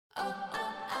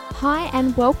Hi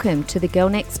and welcome to the Girl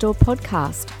Next Door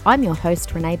podcast. I'm your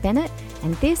host Renee Bennett,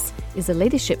 and this is a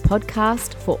leadership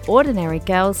podcast for ordinary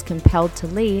girls compelled to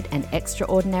lead an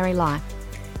extraordinary life.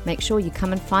 Make sure you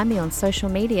come and find me on social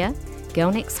media,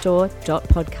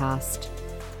 girlnextdoor.podcast.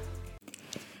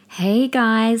 Hey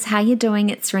guys, how you doing?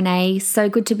 It's Renee. So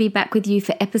good to be back with you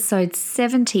for episode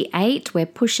 78. We're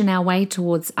pushing our way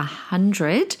towards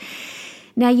 100.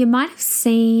 Now you might have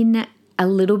seen a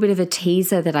little bit of a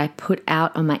teaser that I put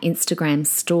out on my Instagram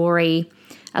story,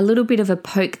 a little bit of a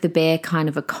poke the bear kind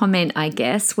of a comment, I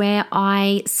guess, where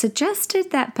I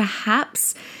suggested that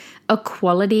perhaps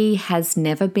equality has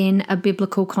never been a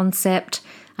biblical concept.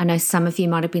 I know some of you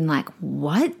might have been like,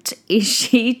 what is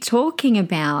she talking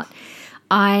about?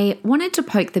 I wanted to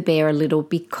poke the bear a little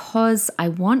because I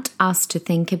want us to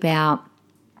think about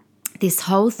this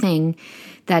whole thing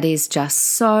that is just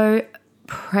so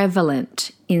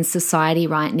prevalent in society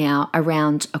right now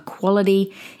around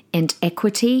equality and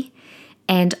equity.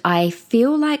 And I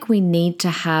feel like we need to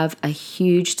have a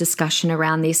huge discussion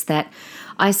around this that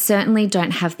I certainly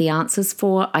don't have the answers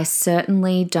for. I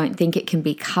certainly don't think it can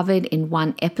be covered in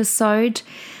one episode.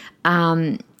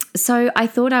 So I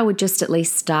thought I would just at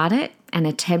least start it and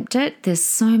attempt it. There's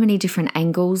so many different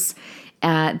angles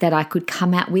that I could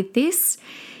come at with this.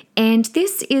 And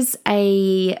this is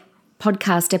a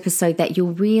podcast episode that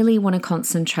you'll really want to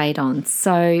concentrate on.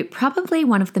 So probably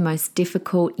one of the most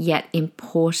difficult yet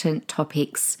important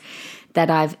topics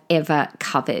that I've ever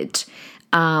covered.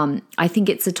 I think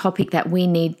it's a topic that we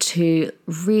need to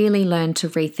really learn to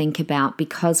rethink about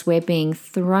because we're being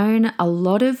thrown a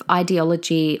lot of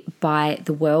ideology by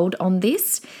the world on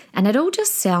this, and it all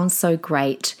just sounds so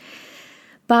great.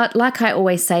 But like I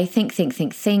always say, think,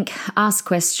 ask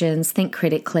questions, think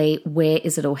critically, where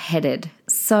is it all headed?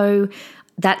 So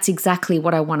that's exactly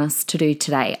what I want us to do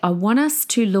today. I want us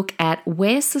to look at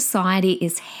where society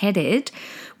is headed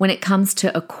when it comes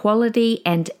to equality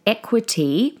and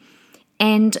equity.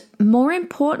 And more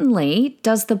importantly,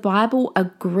 does the Bible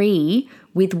agree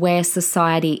with where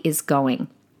society is going?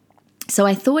 So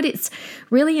I thought it's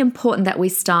really important that we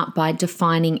start by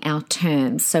defining our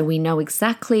terms so we know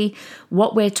exactly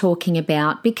what we're talking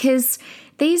about, because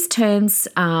these terms,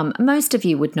 most of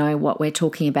you would know what we're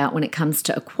talking about when it comes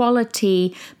to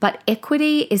equality, but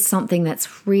equity is something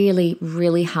that's really,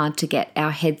 really hard to get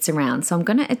our heads around. So I'm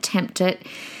going to attempt it.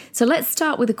 So let's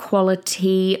start with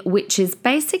equality, which is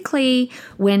basically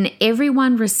when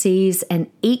everyone receives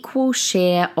an equal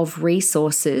share of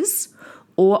resources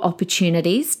or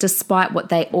opportunities despite what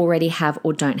they already have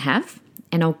or don't have.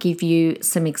 And I'll give you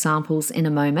some examples in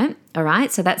a moment. All right,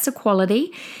 so that's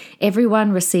equality.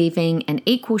 Everyone receiving an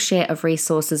equal share of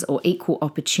resources or equal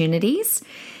opportunities.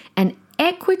 And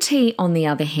equity, on the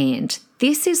other hand,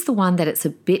 this is the one that it's a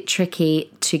bit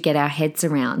tricky to get our heads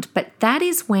around. But that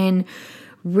is when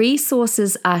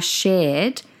resources are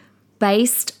shared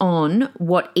based on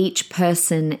what each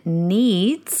person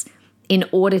needs in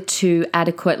order to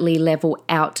adequately level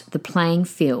out the playing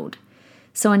field.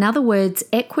 So in other words,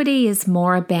 equity is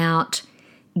more about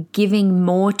giving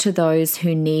more to those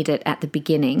who need it at the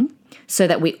beginning so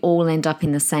that we all end up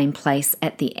in the same place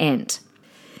at the end.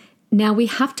 Now we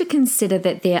have to consider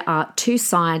that there are two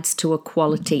sides to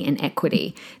equality and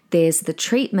equity. There's the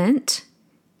treatment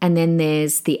and then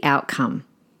there's the outcome.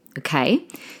 Okay,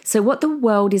 so what the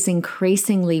world is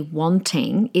increasingly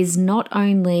wanting is not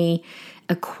only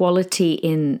equality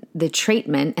in the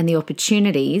treatment and the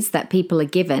opportunities that people are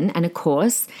given, and of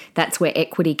course that's where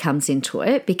equity comes into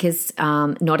it because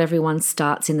not everyone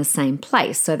starts in the same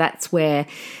place. So that's where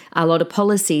a lot of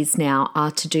policies now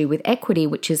are to do with equity,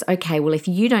 which is, okay, well, if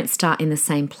you don't start in the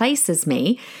same place as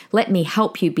me, let me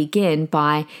help you begin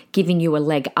by giving you a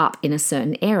leg up in a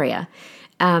certain area.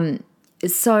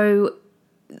 So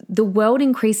the world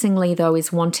increasingly, though,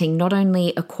 is wanting not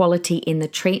only equality in the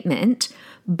treatment,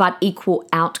 but equal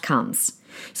outcomes.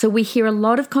 So we hear a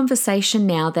lot of conversation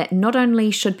now that not only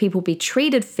should people be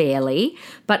treated fairly,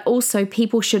 but also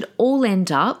people should all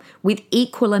end up with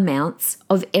equal amounts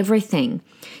of everything.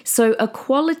 So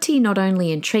equality not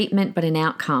only in treatment, but in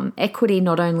outcome. Equity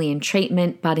not only in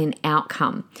treatment, but in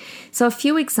outcome. So a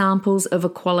few examples of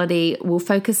equality, we'll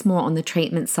focus more on the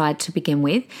treatment side to begin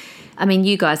with. I mean,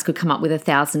 you guys could come up with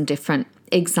 1,000 different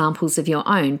examples of your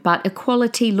own, but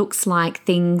equality looks like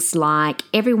things like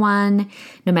everyone,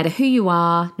 no matter who you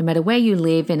are, no matter where you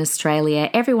live in Australia,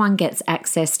 everyone gets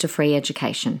access to free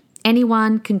education.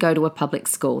 Anyone can go to a public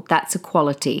school. That's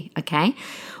equality, okay?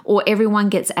 Or everyone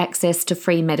gets access to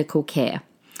free medical care.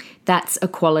 That's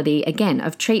equality, again,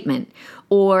 of treatment.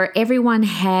 Or everyone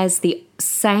has the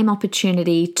same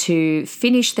opportunity to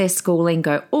finish their schooling,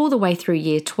 go all the way through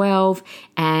year 12,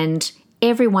 and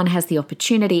everyone has the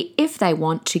opportunity, if they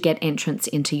want, to get entrance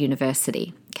into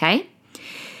university, okay?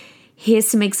 Here's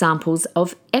some examples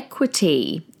of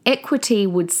equity. Equity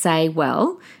would say,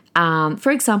 well,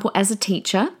 for example, as a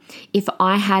teacher, if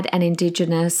I had an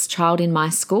Indigenous child in my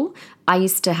school, I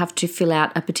used to have to fill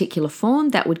out a particular form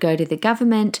that would go to the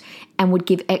government and would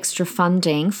give extra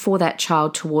funding for that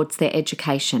child towards their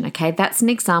education. Okay, that's an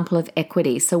example of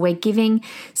equity. So we're giving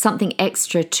something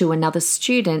extra to another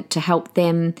student to help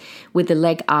them with the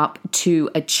leg up to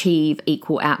achieve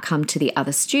equal outcome to the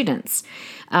other students.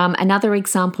 Another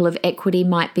example of equity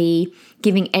might be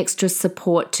giving extra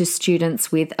support to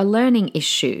students with a learning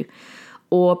issue,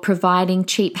 or providing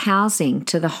cheap housing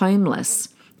to the homeless.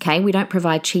 Okay, we don't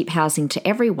provide cheap housing to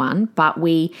everyone, but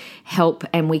we help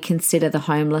and we consider the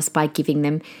homeless by giving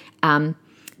them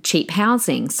cheap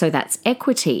housing. So that's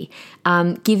equity.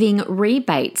 Giving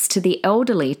rebates to the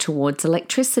elderly towards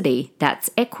electricity. That's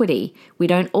equity. We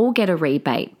don't all get a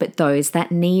rebate, but those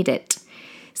that need it.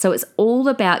 So it's all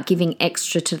about giving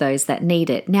extra to those that need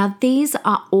it. Now, these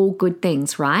are all good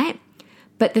things, right?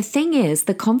 But the thing is,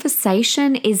 the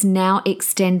conversation is now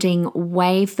extending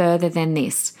way further than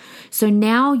this. So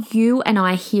now you and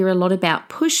I hear a lot about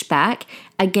pushback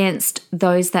against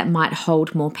those that might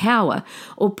hold more power,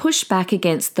 or pushback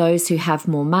against those who have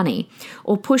more money,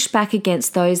 or pushback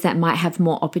against those that might have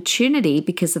more opportunity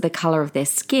because of the color of their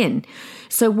skin.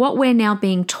 So what we're now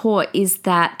being taught is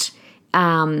that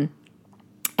our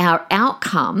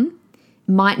outcome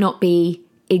might not be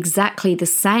exactly the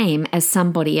same as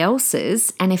somebody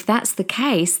else's. And if that's the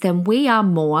case, then we are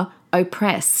more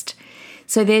oppressed.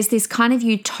 So there's this kind of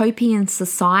utopian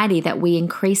society that we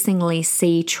increasingly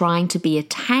see trying to be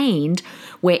attained,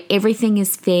 where everything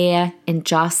is fair and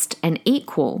just and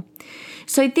equal.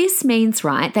 So this means,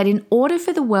 right, that in order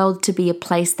for the world to be a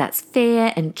place that's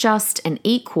fair and just and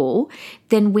equal,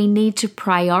 then we need to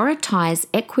prioritize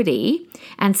equity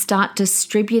and start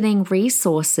distributing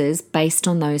resources based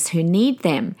on those who need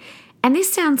them. And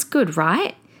this sounds good,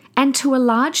 right? And to a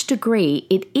large degree,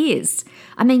 it is.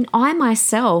 I mean, I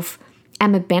myself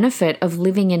am a benefit of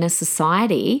living in a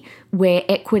society where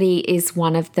equity is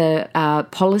one of the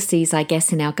policies, I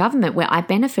guess, in our government where I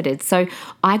benefited. So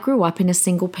I grew up in a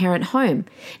single parent home.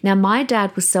 Now, my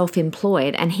dad was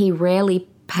self-employed and he rarely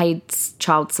paid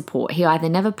child support. He either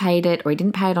never paid it, or he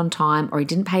didn't pay it on time, or he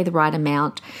didn't pay the right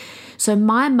amount. So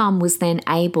my mum was then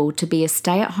able to be a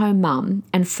stay-at-home mum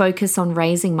and focus on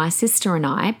raising my sister and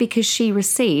I, because she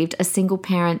received a single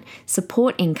parent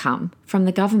support income from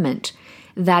the government.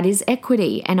 That is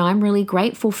equity, and I'm really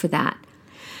grateful for that.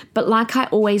 But like I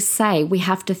always say, we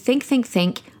have to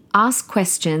think, ask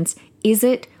questions. Is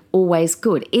it always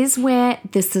good? Is where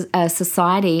this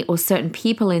society or certain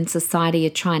people in society are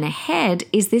trying to head,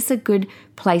 is this a good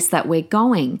place that we're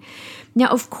going? Now,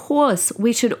 of course,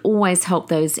 we should always help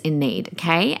those in need,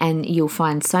 okay? And you'll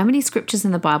find so many scriptures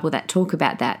in the Bible that talk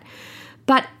about that.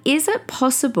 But is it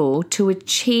possible to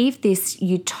achieve this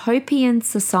utopian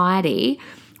society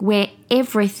where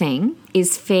everything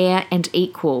is fair and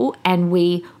equal and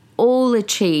we all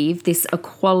achieve this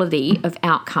equality of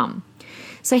outcome?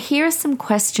 So here are some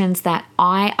questions that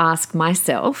I ask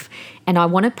myself, and I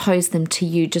want to pose them to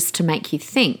you just to make you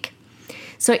think.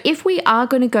 So if we are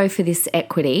going to go for this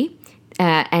equity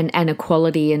and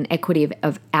equality and equity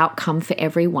of outcome for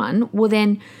everyone, well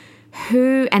then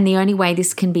who, and the only way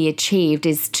this can be achieved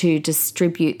is to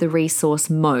distribute the resource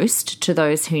most to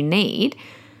those who need.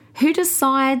 Who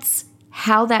decides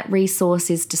how that resource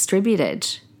is distributed?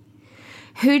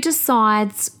 Who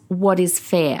decides what is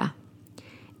fair?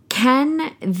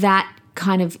 Can that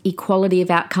kind of equality of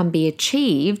outcome be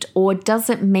achieved, or does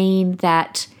it mean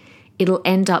that it'll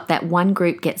end up that one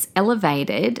group gets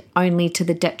elevated only to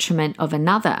the detriment of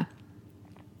another?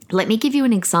 Let me give you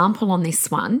an example on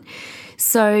this one.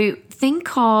 So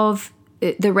think of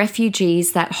the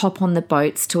refugees that hop on the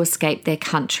boats to escape their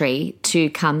country to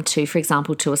come to, for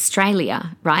example, to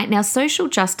Australia, right? Now, social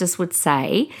justice would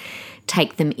say,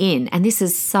 take them in. And this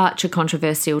is such a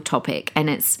controversial topic, and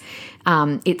it's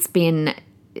been,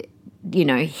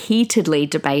 heatedly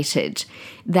debated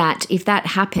that if that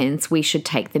happens, we should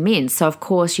take them in. So, of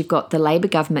course, you've got the Labor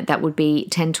government that would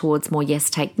tend towards more,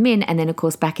 yes, take them in. And then, of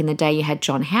course, back in the day, you had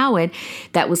John Howard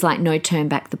that was like, no, turn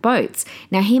back the boats.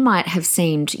 Now, he might have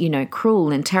seemed,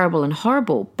 cruel and terrible and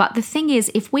horrible. But the thing is,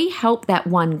 if we help that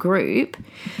one group,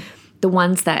 the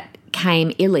ones that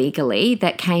came illegally,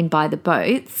 that came by the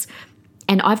boats,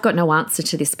 And I've got no answer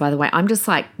to this, by the way. I'm just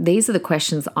like, these are the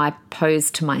questions I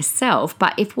pose to myself.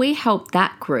 But if we help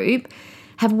that group,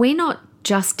 have we not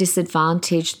just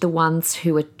disadvantaged the ones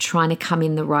who are trying to come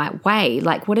in the right way?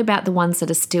 Like, what about the ones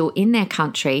that are still in their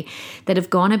country that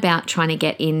have gone about trying to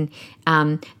get in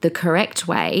the correct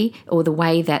way, or the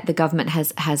way that the government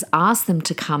has asked them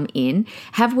to come in?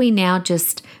 Have we now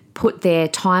just put their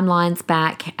timelines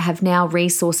back? Have now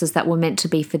resources that were meant to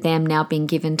be for them now been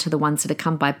given to the ones that have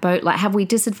come by boat? Like, have we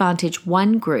disadvantaged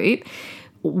one group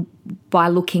by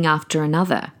looking after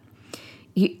another?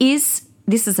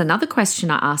 This is another question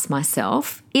I ask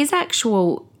myself. Is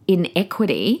actual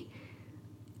inequity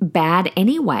bad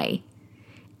anyway?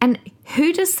 And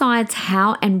who decides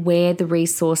how and where the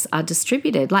resources are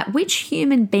distributed? Like, which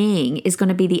human being is going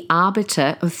to be the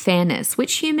arbiter of fairness?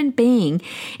 Which human being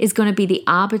is going to be the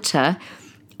arbiter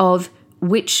of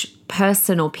which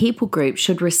person or people group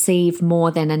should receive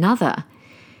more than another?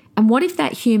 And what if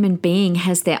that human being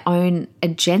has their own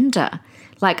agenda?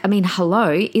 Like, I mean,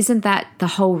 hello, isn't that the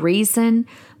whole reason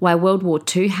why World War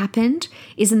II happened?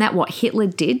 Isn't that what Hitler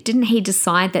did? Didn't he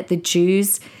decide that the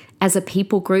Jews as a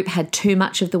people group had too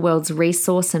much of the world's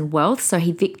resource and wealth, so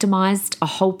he victimized a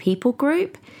whole people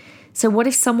group? So what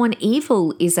if someone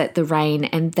evil is at the reign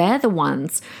and they're the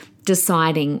ones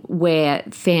deciding where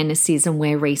fairness is and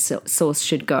where resource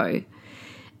should go?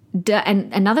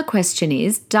 And another question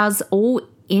is, does all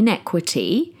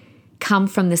inequity come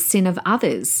from the sin of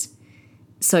others?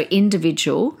 So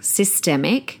individual,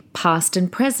 systemic, past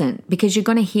and present, because you're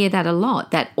going to hear that a lot,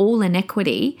 that all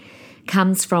inequity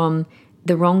comes from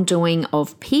the wrongdoing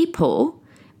of people,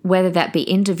 whether that be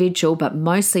individual, but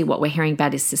mostly what we're hearing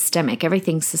about is systemic.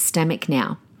 Everything's systemic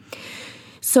now.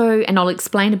 So, and I'll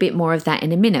explain a bit more of that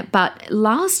in a minute. But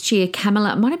last year,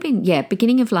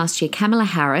 beginning of last year, Kamala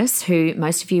Harris, who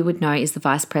most of you would know is the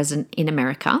vice president in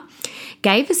America,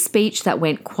 gave a speech that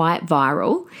went quite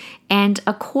viral. And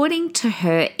according to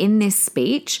her in this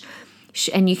speech,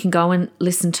 and you can go and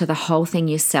listen to the whole thing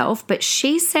yourself, but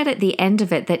she said at the end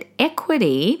of it that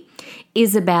equity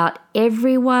is about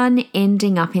everyone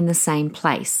ending up in the same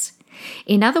place.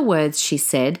 In other words, she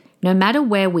said, no matter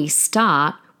where we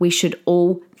start, we should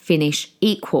all finish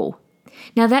equal.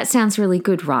 Now that sounds really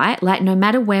good, right? Like, no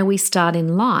matter where we start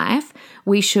in life,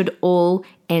 we should all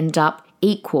end up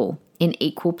equal, in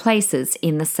equal places,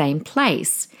 in the same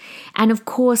place. And of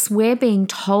course, we're being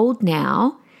told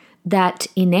now that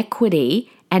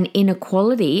inequity and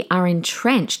inequality are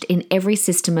entrenched in every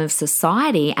system of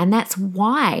society, and that's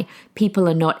why people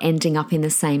are not ending up in the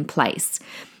same place.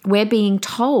 We're being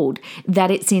told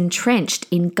that it's entrenched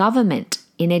in government,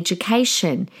 in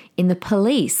education, in the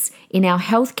police, in our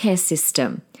healthcare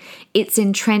system. It's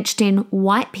entrenched in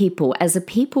white people as a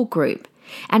people group.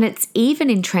 And it's even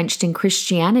entrenched in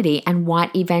Christianity and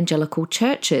white evangelical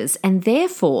churches. And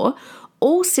therefore,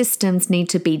 all systems need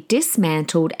to be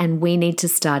dismantled and we need to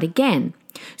start again.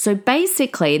 So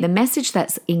basically, the message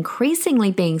that's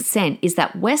increasingly being sent is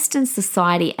that Western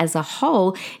society as a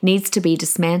whole needs to be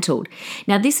dismantled.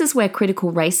 Now, this is where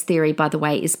critical race theory, by the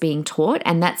way, is being taught,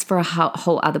 and that's for a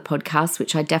whole other podcast,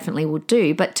 which I definitely will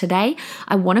do. But today,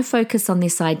 I want to focus on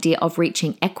this idea of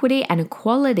reaching equity and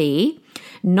equality,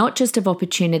 not just of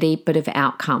opportunity, but of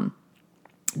outcome.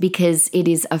 Because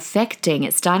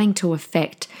it's starting to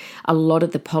affect a lot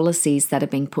of the policies that are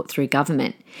being put through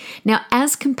government. Now,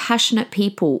 as compassionate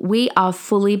people, we are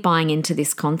fully buying into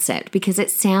this concept because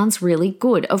it sounds really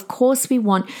good. Of course, we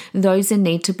want those in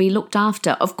need to be looked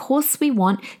after. Of course, we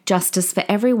want justice for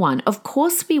everyone. Of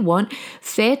course, we want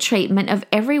fair treatment of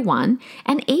everyone.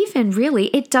 And even really,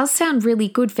 it does sound really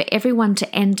good for everyone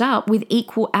to end up with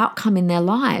equal outcome in their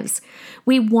lives.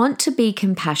 We want to be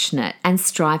compassionate and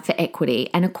strive for equity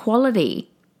and equality.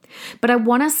 But I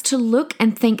want us to look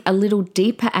and think a little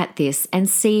deeper at this and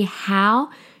see how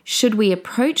should we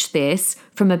approach this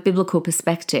from a biblical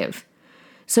perspective.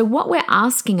 So what we're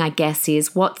asking, I guess,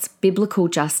 is what's biblical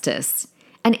justice?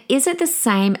 And is it the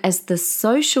same as the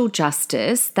social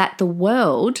justice that the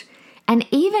world, and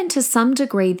even to some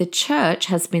degree the church,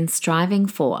 has been striving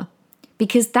for?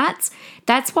 Because that's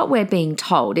what we're being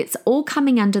told. It's all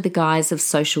coming under the guise of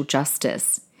social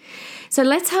justice. So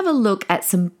let's have a look at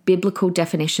some biblical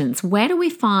definitions. Where do we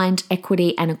find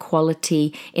equity and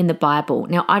equality in the Bible?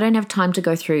 Now, I don't have time to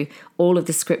go through all of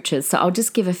the scriptures, so I'll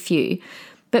just give a few.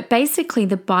 But basically,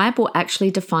 the Bible actually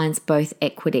defines both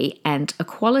equity and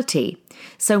equality.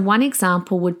 So one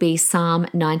example would be Psalm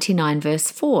 99 verse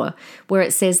 4, where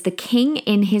it says, "The king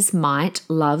in his might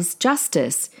loves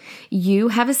justice. You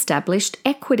have established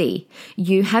equity.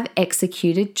 You have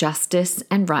executed justice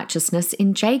and righteousness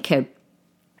in Jacob."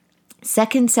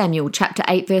 2 Samuel chapter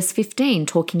 8 verse 15,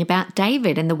 talking about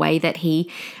David and the way that he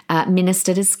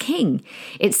ministered as king.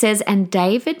 It says, "And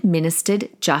David ministered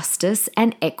justice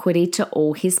and equity to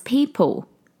all his people."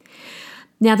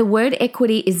 Now, the word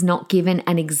equity is not given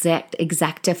an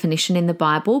exact definition in the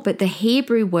Bible, but the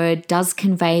Hebrew word does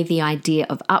convey the idea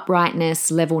of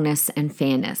uprightness, levelness, and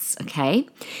fairness, okay?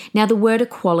 Now, the word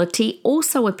equality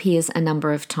also appears a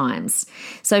number of times.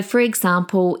 So, for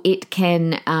example, it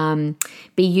can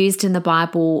be used in the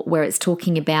Bible where it's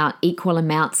talking about equal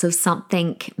amounts of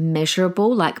something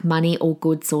measurable, like money or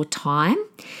goods or time.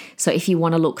 So, if you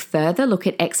want to look further, look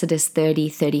at Exodus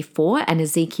 30:34 and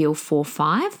Ezekiel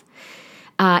 4:5.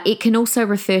 It can also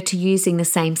refer to using the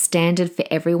same standard for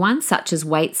everyone, such as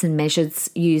weights and measures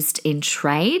used in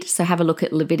trade. So have a look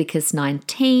at Leviticus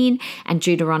 19 and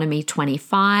Deuteronomy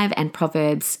 25 and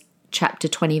Proverbs chapter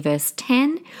 20, verse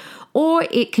 10. Or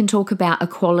it can talk about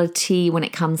equality when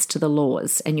it comes to the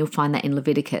laws, and you'll find that in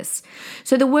Leviticus.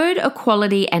 So the word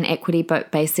equality and equity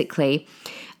basically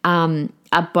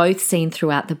are both seen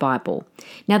throughout the Bible.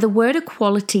 Now, the word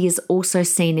equality is also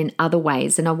seen in other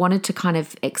ways, and I wanted to kind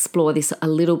of explore this a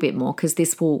little bit more because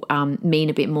this will mean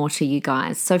a bit more to you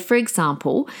guys. So, for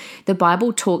example, the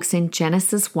Bible talks in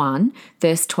Genesis 1,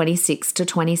 verse 26 to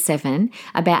 27,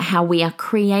 about how we are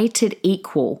created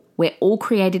equal. We're all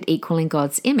created equal in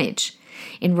God's image.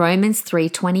 In Romans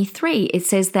 3:23, it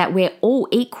says that we're all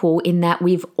equal in that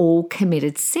we've all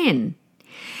committed sin.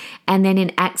 And then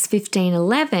in Acts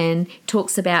 15:11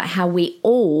 talks about how we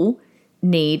all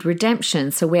need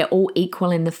redemption. So we're all equal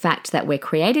in the fact that we're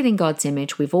created in God's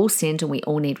image, we've all sinned, and we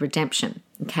all need redemption.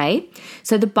 Okay?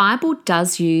 So the Bible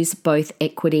does use both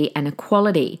equity and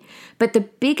equality. But the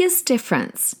biggest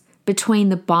difference between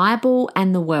the Bible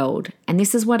and the world, and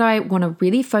this is what I want to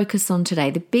really focus on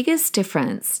today, the biggest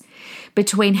difference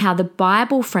between how the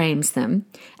Bible frames them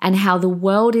and how the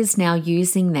world is now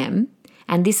using them,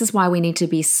 and this is why we need to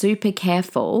be super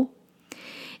careful,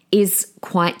 is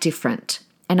quite different.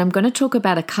 And I'm going to talk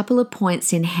about a couple of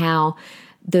points in how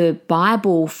the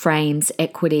Bible frames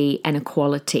equity and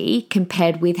equality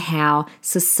compared with how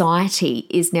society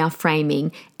is now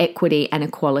framing equity and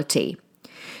equality.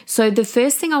 So the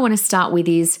first thing I want to start with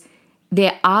is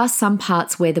there are some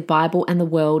parts where the Bible and the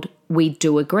world, we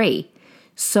do agree.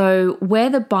 So where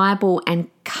the Bible and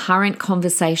current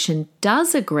conversation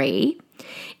does agree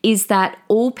is that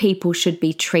all people should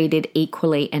be treated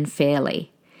equally and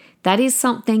fairly. That is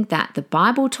something that the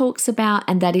Bible talks about,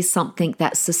 and that is something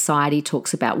that society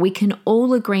talks about. We can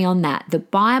all agree on that. The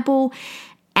Bible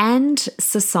and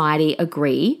society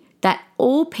agree that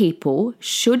all people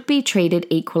should be treated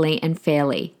equally and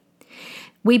fairly.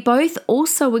 We both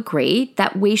also agree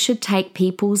that we should take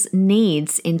people's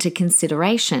needs into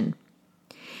consideration.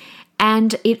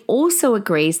 And it also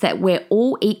agrees that we're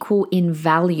all equal in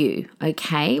value,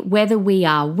 okay? Whether we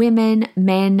are women,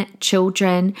 men,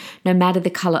 children, no matter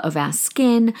the color of our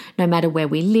skin, no matter where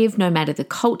we live, no matter the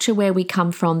culture where we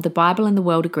come from, the Bible and the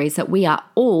world agrees that we are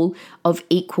all of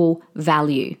equal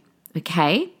value,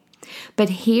 okay? But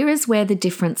here is where the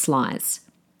difference lies.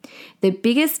 The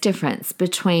biggest difference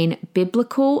between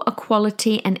biblical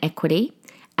equality and equity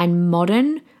and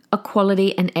modern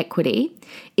equality and equity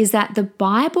is that the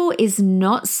Bible is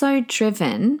not so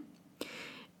driven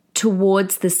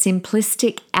towards the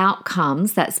simplistic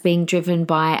outcomes that's being driven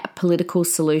by political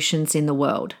solutions in the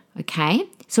world, okay?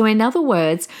 So in other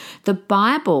words, the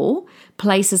Bible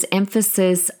places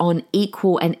emphasis on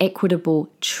equal and equitable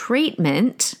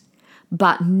treatment,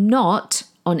 but not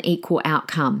on equal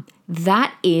outcome.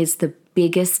 That is the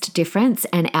biggest difference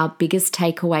and our biggest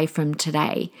takeaway from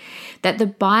today, that the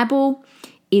Bible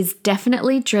is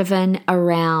definitely driven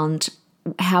around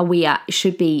how we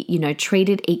should be,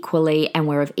 treated equally and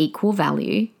we're of equal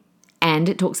value. And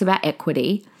it talks about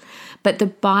equity. But the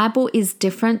Bible is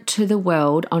different to the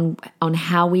world on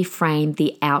how we frame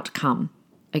the outcome.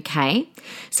 Okay?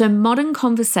 So modern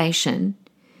conversation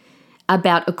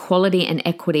about equality and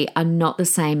equity are not the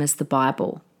same as the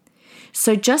Bible.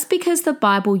 So just because the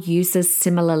Bible uses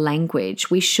similar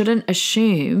language, we shouldn't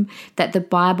assume that the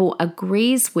Bible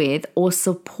agrees with or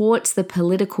supports the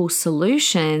political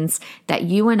solutions that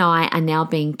you and I are now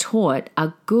being taught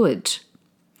are good.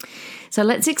 So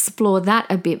let's explore that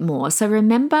a bit more. So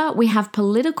remember, we have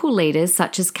political leaders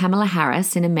such as Kamala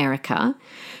Harris in America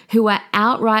who are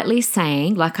outrightly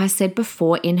saying, like I said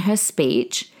before in her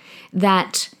speech,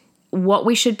 that what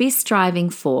we should be striving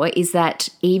for is that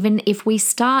even if we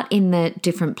start in the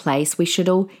different place, we should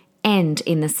all end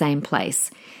in the same place.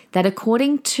 That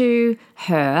according to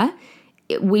her,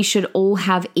 we should all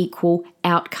have equal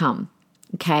outcome.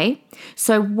 Okay?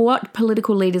 So what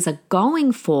political leaders are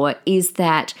going for is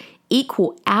that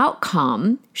equal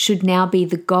outcome should now be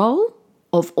the goal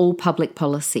of all public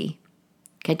policy.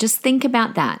 Okay, just think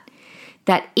about that.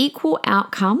 That equal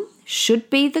outcome should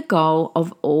be the goal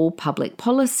of all public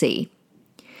policy.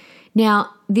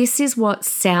 Now, this is what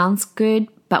sounds good,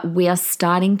 but we are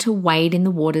starting to wade in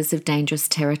the waters of dangerous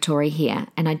territory here.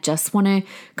 And I just want to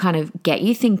kind of get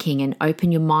you thinking and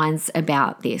open your minds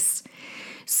about this.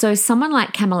 So someone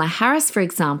like Kamala Harris, for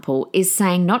example, is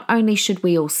saying not only should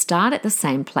we all start at the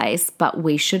same place, but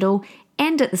we should all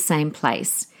end at the same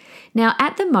place. Now,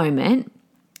 at the moment,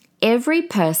 every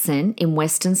person in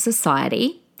Western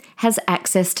society has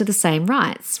access to the same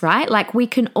rights, right? Like we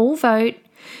can all vote.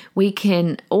 We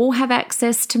can all have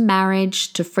access to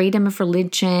marriage, to freedom of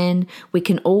religion. We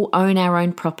can all own our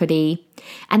own property.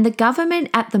 And the government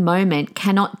at the moment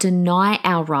cannot deny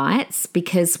our rights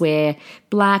because we're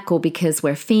black or because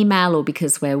we're female or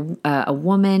because we're a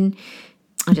woman.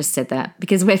 I just said that.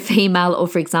 Because we're female or,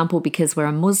 for example, because we're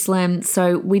a Muslim.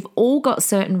 So we've all got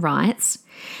certain rights.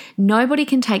 Nobody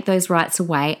can take those rights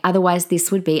away. Otherwise,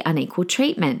 this would be unequal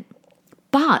treatment.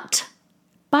 But,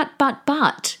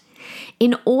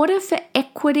 in order for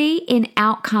equity in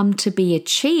outcome to be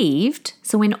achieved,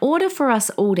 so in order for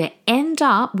us all to end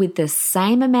up with the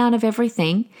same amount of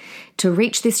everything, to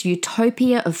reach this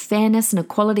utopia of fairness and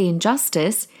equality and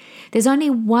justice, there's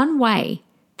only one way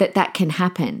that can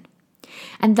happen.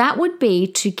 And that would be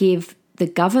to give the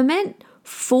government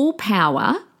full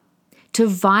power to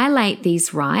violate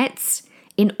these rights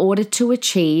in order to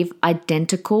achieve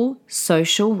identical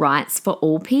social rights for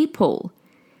all people.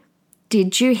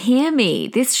 Did you hear me?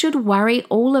 This should worry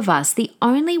all of us. The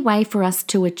only way for us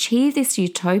to achieve this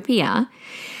utopia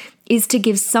is to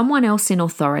give someone else in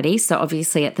authority, so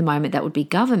obviously at the moment that would be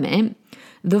government,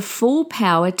 the full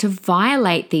power to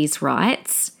violate these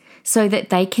rights so that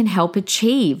they can help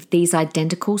achieve these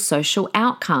identical social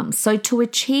outcomes. So to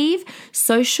achieve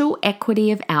social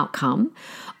equity of outcome,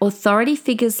 authority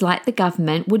figures like the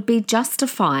government would be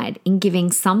justified in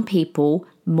giving some people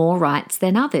more rights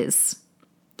than others.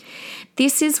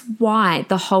 This is why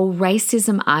the whole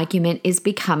racism argument is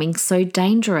becoming so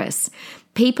dangerous.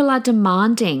 People are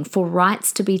demanding for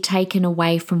rights to be taken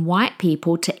away from white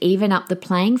people to even up the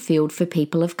playing field for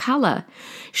people of colour.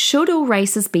 Should all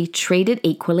races be treated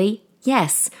equally?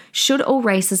 Yes. Should all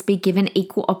races be given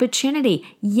equal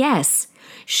opportunity? Yes.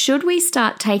 Should we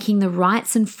start taking the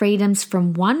rights and freedoms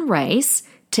from one race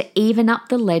to even up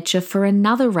the ledger for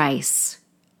another race?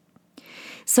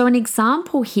 So an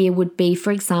example here would be,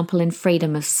 for example, in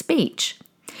freedom of speech.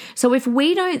 So if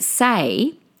we don't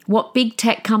say what big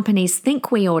tech companies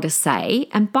think we ought to say,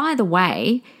 and by the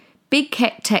way, big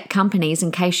tech companies,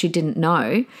 in case you didn't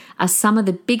know, are some of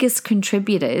the biggest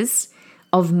contributors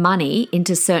of money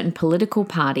into certain political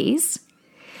parties.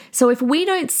 So if we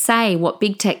don't say what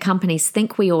big tech companies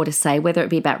think we ought to say, whether it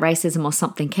be about racism or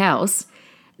something else,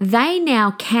 they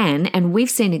now can, and we've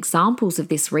seen examples of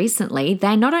this recently,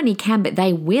 they not only can, but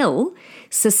they will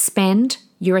suspend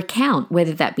your account,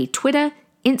 whether that be Twitter,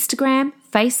 Instagram,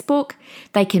 Facebook.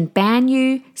 They can ban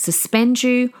you, suspend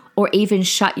you, or even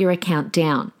shut your account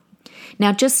down.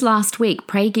 Now, just last week,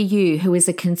 PragerU, who is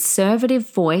a conservative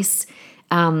voice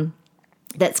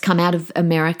that's come out of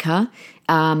America,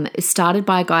 started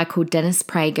by a guy called Dennis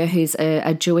Prager, who's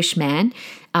a Jewish man,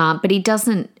 but he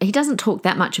doesn't talk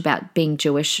that much about being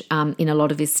Jewish in a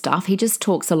lot of his stuff. He just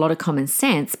talks a lot of common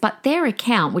sense. But their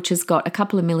account, which has got a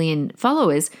couple of million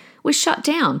followers, was shut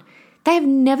down. They have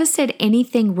never said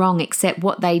anything wrong except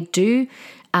what they do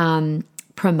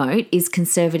promote is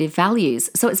conservative values.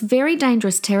 So it's very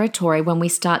dangerous territory when we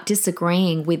start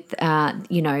disagreeing with,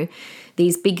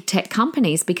 these big tech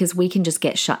companies because we can just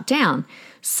get shut down.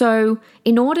 So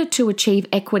in order to achieve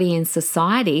equity in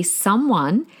society,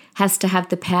 someone has to have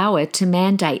the power to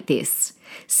mandate this.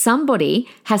 Somebody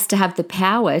has to have the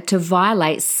power to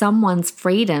violate someone's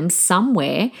freedom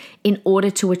somewhere in order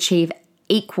to achieve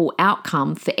equal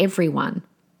outcome for everyone.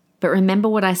 But remember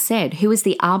what I said, who is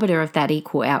the arbiter of that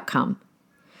equal outcome?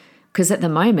 Because at the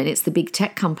moment, it's the big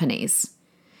tech companies.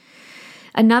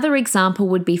 Another example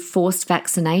would be forced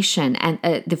vaccination and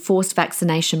the forced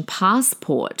vaccination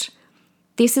passport.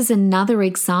 This is another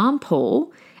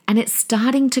example, and it's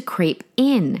starting to creep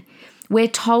in. We're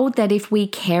told that if we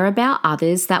care about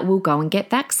others, that we'll go and get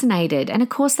vaccinated. And of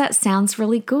course, that sounds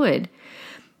really good.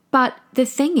 But the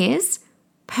thing is,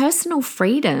 personal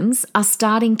freedoms are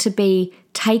starting to be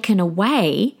taken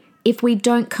away if we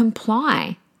don't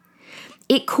comply.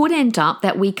 It could end up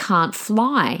that we can't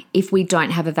fly if we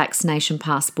don't have a vaccination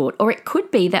passport, or it could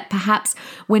be that perhaps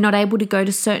we're not able to go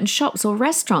to certain shops or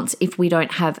restaurants if we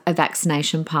don't have a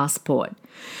vaccination passport.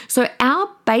 So our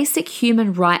basic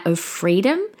human right of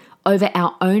freedom over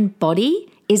our own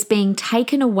body is being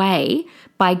taken away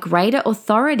by greater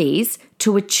authorities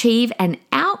to achieve an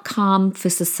outcome for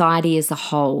society as a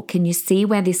whole. Can you see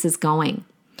where this is going?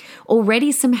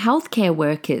 Already some healthcare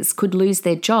workers could lose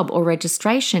their job or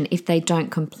registration if they don't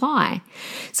comply.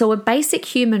 So a basic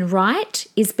human right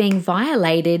is being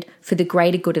violated for the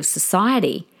greater good of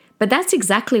society. But that's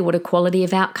exactly what equality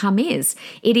of outcome is.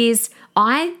 It is,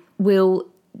 I will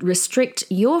restrict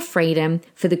your freedom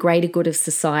for the greater good of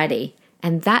society.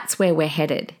 And that's where we're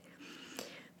headed.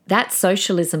 That's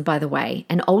socialism, by the way,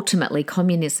 and ultimately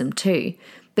communism too.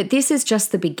 But this is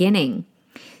just the beginning.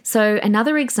 So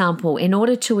another example, in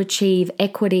order to achieve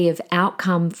equity of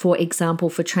outcome, for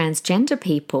example, for transgender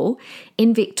people,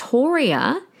 in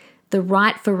Victoria, the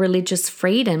right for religious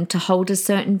freedom to hold a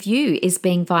certain view is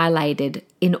being violated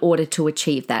in order to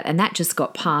achieve that. And that just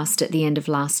got passed at the end of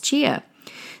last year.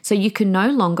 So you can no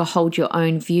longer hold your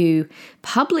own view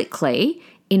publicly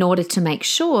in order to make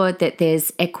sure that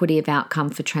there's equity of outcome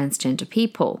for transgender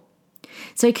people.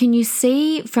 So can you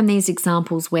see from these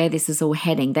examples where this is all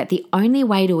heading, that the only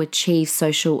way to achieve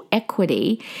social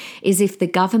equity is if the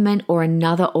government or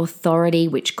another authority,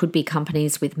 which could be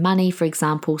companies with money, for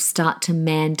example, start to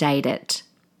mandate it.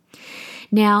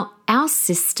 Now, our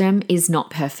system is not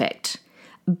perfect,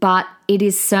 but it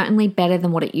is certainly better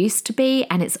than what it used to be,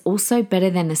 and it's also better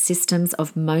than the systems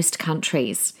of most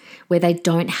countries where they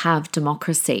don't have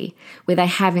democracy, where they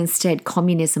have instead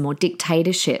communism or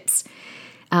dictatorships.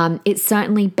 It's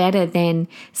certainly better than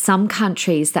some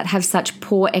countries that have such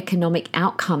poor economic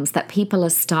outcomes that people are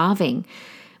starving.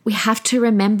 We have to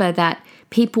remember that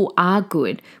people are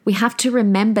good. We have to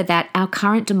remember that our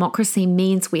current democracy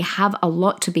means we have a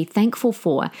lot to be thankful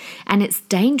for. And it's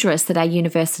dangerous that our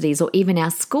universities or even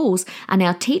our schools are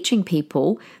now teaching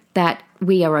people that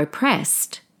we are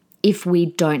oppressed if we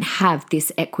don't have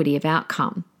this equity of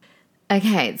outcome.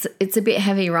 Okay, it's a bit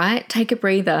heavy, right? Take a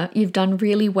breather. You've done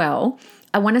really well.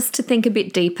 I want us to think a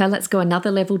bit deeper. Let's go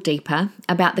another level deeper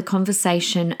about the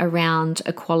conversation around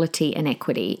equality and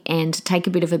equity and take a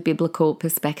bit of a biblical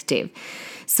perspective.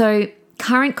 So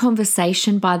current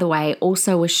conversation, by the way,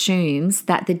 also assumes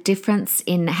that the difference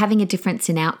in having a difference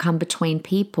in outcome between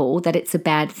people, that it's a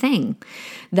bad thing,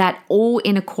 that all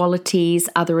inequalities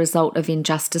are the result of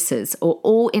injustices, or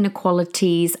all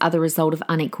inequalities are the result of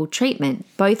unequal treatment,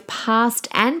 both past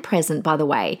and present, by the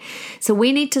way. So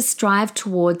we need to strive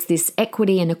towards this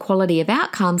equity and equality of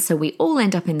outcomes so we all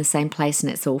end up in the same place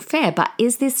and it's all fair. But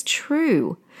is this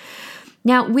true?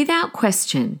 Now, without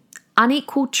question,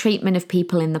 unequal treatment of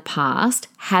people in the past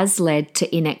has led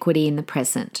to inequity in the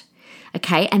present.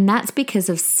 Okay, and that's because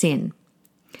of sin.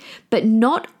 But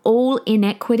not all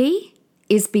inequity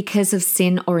is because of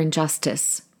sin or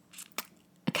injustice.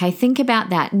 Okay, think about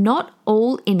that. Not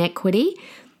all inequity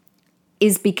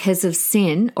is because of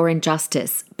sin or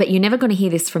injustice, but you're never going to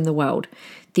hear this from the world.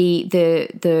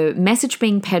 The message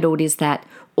being peddled is that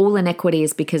all inequity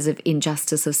is because of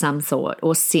injustice of some sort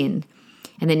or sin,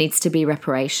 and there needs to be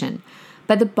reparation.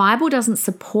 But the Bible doesn't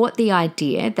support the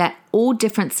idea that all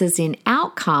differences in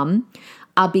outcome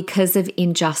are because of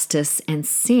injustice and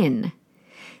sin.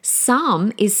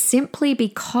 Some is simply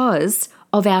because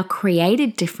of our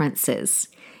created differences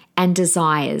and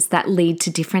desires that lead to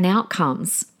different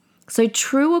outcomes. So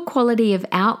true equality of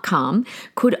outcome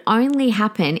could only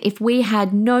happen if we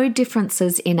had no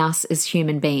differences in us as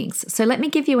human beings. So let me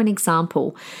give you an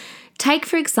example. Take,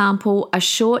 for example, a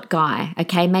short guy,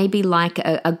 okay, maybe like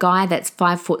a guy that's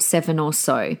 5'7" or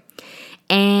so.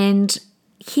 And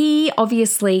he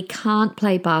obviously can't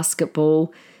play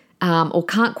basketball or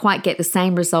can't quite get the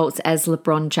same results as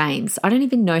LeBron James. I don't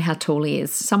even know how tall he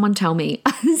is. Someone tell me.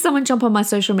 Someone jump on my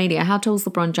social media. How tall is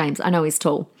LeBron James? I know he's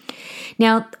tall.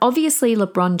 Now, obviously,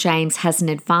 LeBron James has an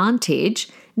advantage,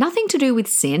 nothing to do with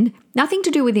sin, nothing to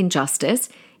do with injustice.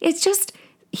 It's just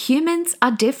humans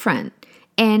are different.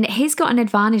 And he's got an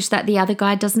advantage that the other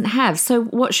guy doesn't have. So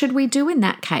what should we do in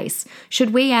that case?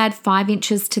 Should we add 5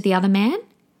 inches to the other man?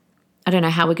 I don't know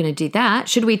how we're going to do that.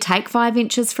 Should we take 5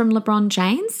 inches from LeBron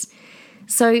James?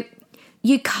 So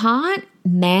you can't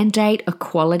mandate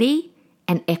equality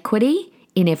and equity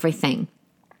in everything.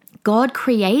 God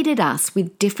created us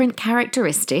with different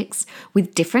characteristics,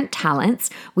 with different talents,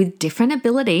 with different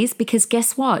abilities, because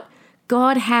guess what?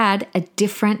 God had a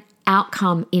different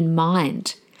outcome in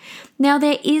mind. Now,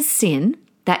 there is sin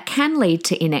that can lead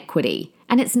to inequity,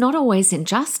 and it's not always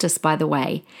injustice, by the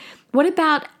way. What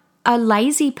about a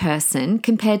lazy person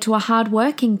compared to a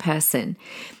hardworking person?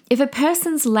 If a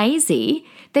person's lazy,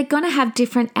 they're going to have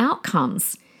different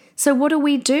outcomes. So what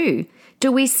do?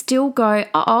 Do we still go,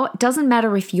 it doesn't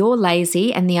matter if you're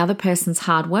lazy and the other person's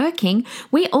hardworking,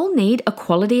 we all need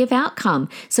equality of outcome.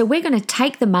 So we're going to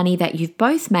take the money that you've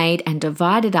both made and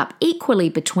divide it up equally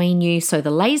between you so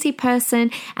the lazy person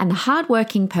and the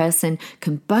hardworking person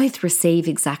can both receive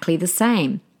exactly the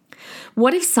same.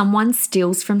 What if someone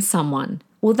steals from someone?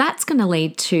 Well, that's going to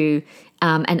lead to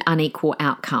an unequal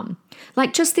outcome.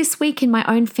 Like just this week in my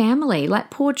own family, like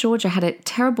poor Georgia had a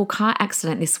terrible car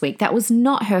accident this week. That was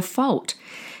not her fault.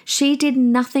 She did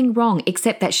nothing wrong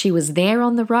except that she was there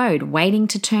on the road waiting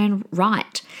to turn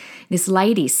right. This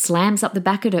lady slams up the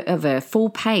back of her full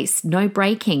pace, no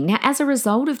braking. Now, as a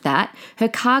result of that, her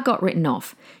car got written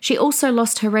off. She also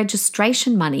lost her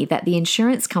registration money that the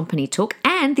insurance company took,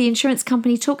 and the insurance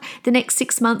company took the next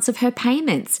 6 months of her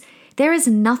payments. There is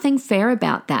nothing fair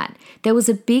about that. There was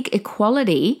a big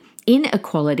inequality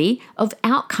of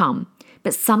outcome,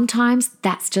 but sometimes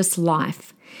that's just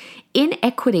life.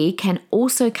 Inequity can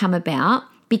also come about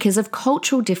because of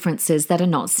cultural differences that are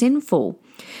not sinful.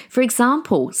 For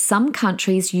example, some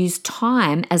countries use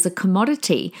time as a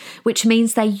commodity, which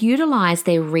means they utilize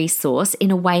their resource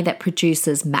in a way that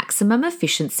produces maximum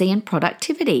efficiency and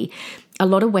productivity. A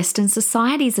lot of Western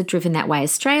societies are driven that way: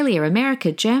 Australia,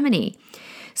 America, Germany.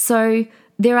 So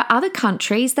there are other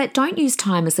countries that don't use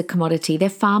time as a commodity. They're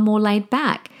far more laid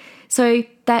back. So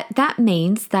that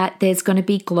means that there's going to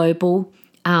be global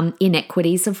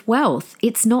inequities of wealth.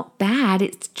 It's not bad.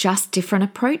 It's just different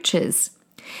approaches.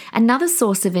 Another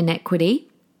source of inequity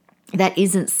that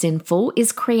isn't sinful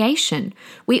is creation.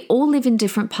 We all live in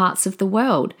different parts of the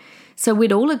world. So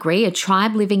we'd all agree a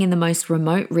tribe living in the most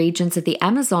remote regions of the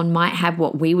Amazon might have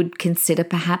what we would consider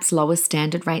perhaps lower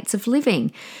standard rates of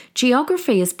living.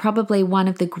 Geography is probably one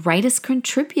of the greatest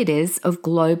contributors of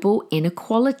global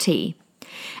inequality.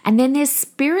 And then there's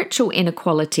spiritual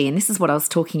inequality, and this is what I was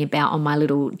talking about on my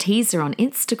little teaser on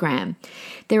Instagram.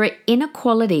 There are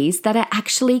inequalities that are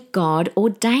actually God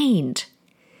ordained.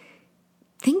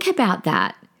 Think about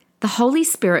that. The Holy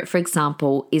Spirit, for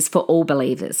example, is for all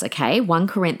believers, okay? 1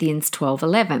 Corinthians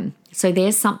 12:11. So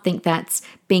there's something that's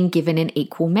been given in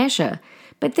equal measure.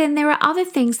 But then there are other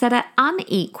things that are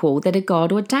unequal that are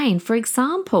God ordained. For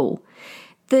example,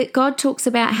 that God talks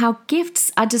about how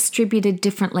gifts are distributed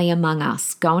differently among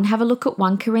us. Go and have a look at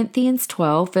 1 Corinthians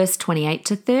 12, verse 28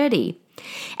 to 30.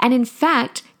 And in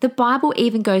fact, the Bible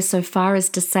even goes so far as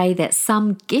to say that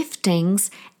some giftings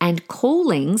and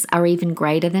callings are even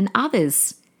greater than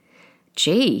others.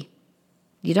 Gee,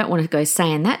 you don't want to go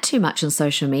saying that too much on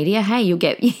social media. Hey, you'll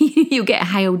get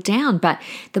hailed down. But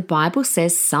the Bible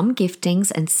says some giftings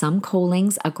and some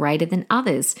callings are greater than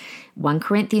others. 1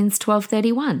 Corinthians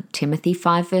 12:31, Timothy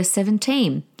 5 verse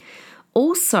 17.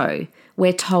 Also,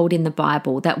 we're told in the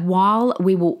Bible that while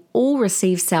we will all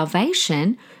receive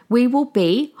salvation, we will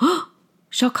be,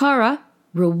 shakara,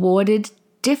 rewarded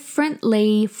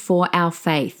differently for our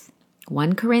faith.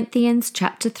 1 Corinthians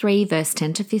chapter 3, verse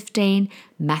 10 to 15,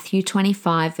 Matthew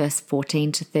 25, verse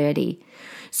 14 to 30.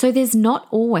 So there's not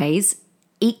always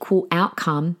equal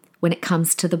outcome when it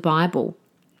comes to the Bible.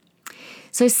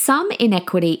 So some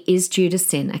inequity is due to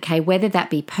sin, okay, whether that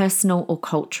be personal or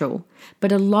cultural.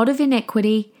 But a lot of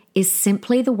inequity is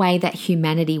simply the way that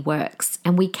humanity works,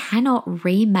 and we cannot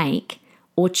remake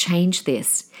or change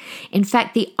this. In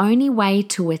fact, the only way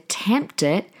to attempt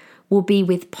it will be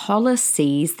with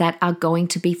policies that are going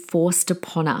to be forced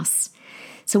upon us.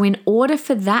 So in order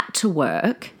for that to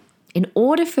work, in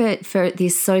order for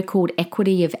this so-called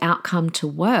equity of outcome to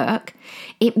work,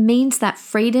 it means that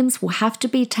freedoms will have to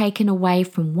be taken away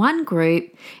from one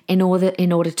group in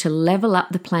order to level up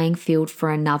the playing field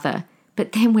for another.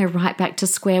 But then we're right back to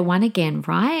square one again,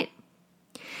 right?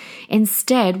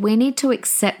 Instead, we need to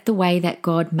accept the way that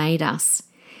God made us.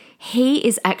 He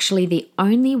is actually the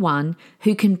only one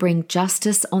who can bring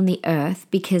justice on the earth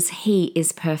because he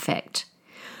is perfect.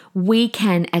 We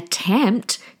can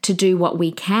attempt to do what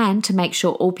we can to make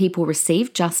sure all people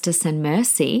receive justice and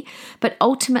mercy, but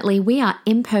ultimately we are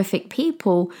imperfect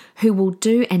people who will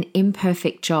do an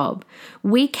imperfect job.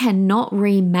 We cannot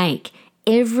remake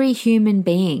every human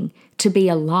being to be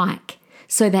alike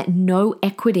so that no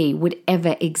equity would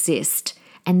ever exist,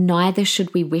 and neither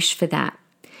should we wish for that.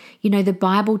 You know, the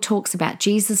Bible talks about,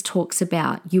 Jesus talks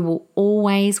about, we will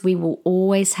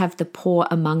always have the poor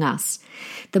among us.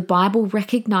 The Bible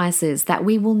recognizes that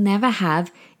we will never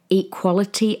have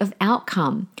equality of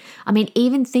outcome. I mean,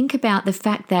 even think about the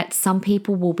fact that some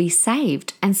people will be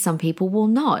saved and some people will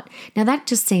not. Now, that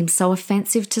just seems so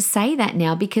offensive to say that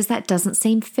now because that doesn't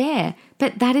seem fair,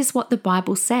 but that is what the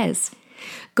Bible says.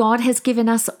 God has given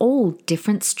us all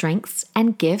different strengths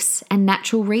and gifts and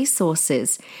natural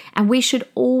resources, and we should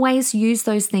always use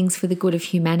those things for the good of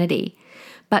humanity.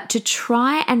 But to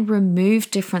try and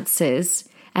remove differences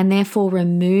and therefore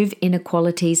remove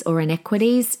inequalities or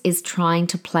inequities is trying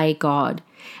to play God.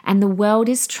 And the world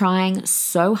is trying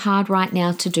so hard right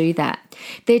now to do that.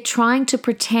 They're trying to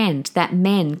pretend that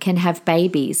men can have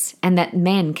babies and that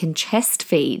men can chest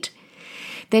feed.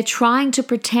 They're trying to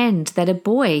pretend that a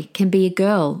boy can be a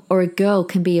girl or a girl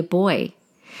can be a boy.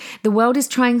 The world is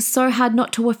trying so hard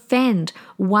not to offend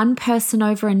one person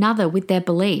over another with their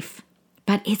belief.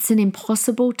 But it's an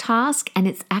impossible task, and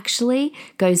it actually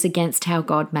goes against how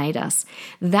God made us.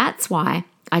 That's why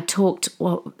I talked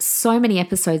so many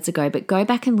episodes ago, but go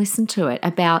back and listen to it,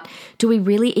 about do we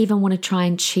really even want to try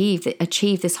and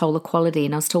achieve this whole equality?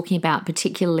 And I was talking about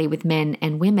particularly with men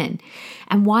and women.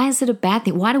 And why is it a bad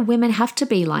thing? Why do women have to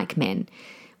be like men?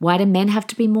 Why do men have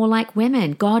to be more like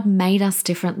women? God made us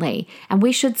differently, and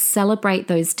we should celebrate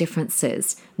those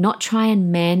differences, not try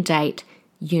and mandate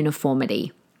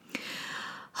uniformity.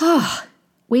 Oh,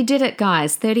 we did it,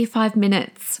 guys. 35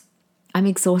 minutes. I'm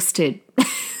exhausted.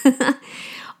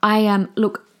 I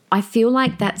feel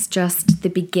like that's just the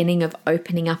beginning of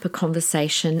opening up a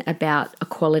conversation about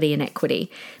equality and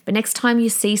equity. But next time you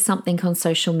see something on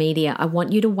social media, I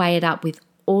want you to weigh it up with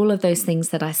all of those things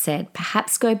that I said.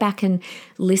 Perhaps go back and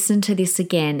listen to this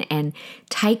again and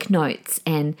take notes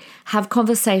and have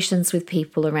conversations with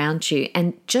people around you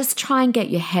and just try and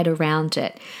get your head around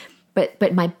it.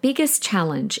 But my biggest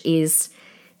challenge is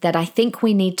that I think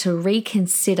we need to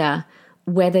reconsider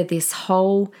whether this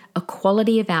whole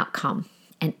equality of outcome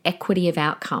and equity of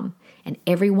outcome and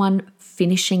everyone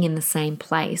finishing in the same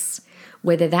place,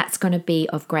 whether that's going to be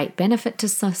of great benefit to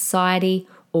society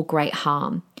or great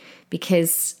harm.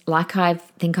 Because like I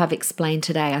think I've explained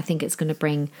today, I think it's going to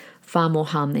bring far more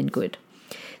harm than good.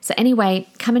 So anyway,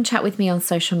 come and chat with me on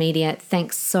social media.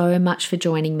 Thanks so much for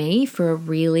joining me for a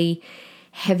really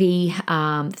heavy,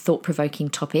 thought-provoking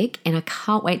topic. And I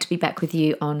can't wait to be back with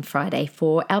you on Friday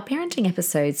for our parenting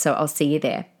episode. So I'll see you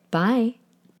there. Bye.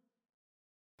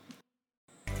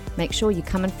 Make sure you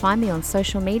come and find me on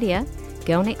social media,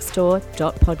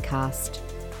 girlnextdoor.podcast.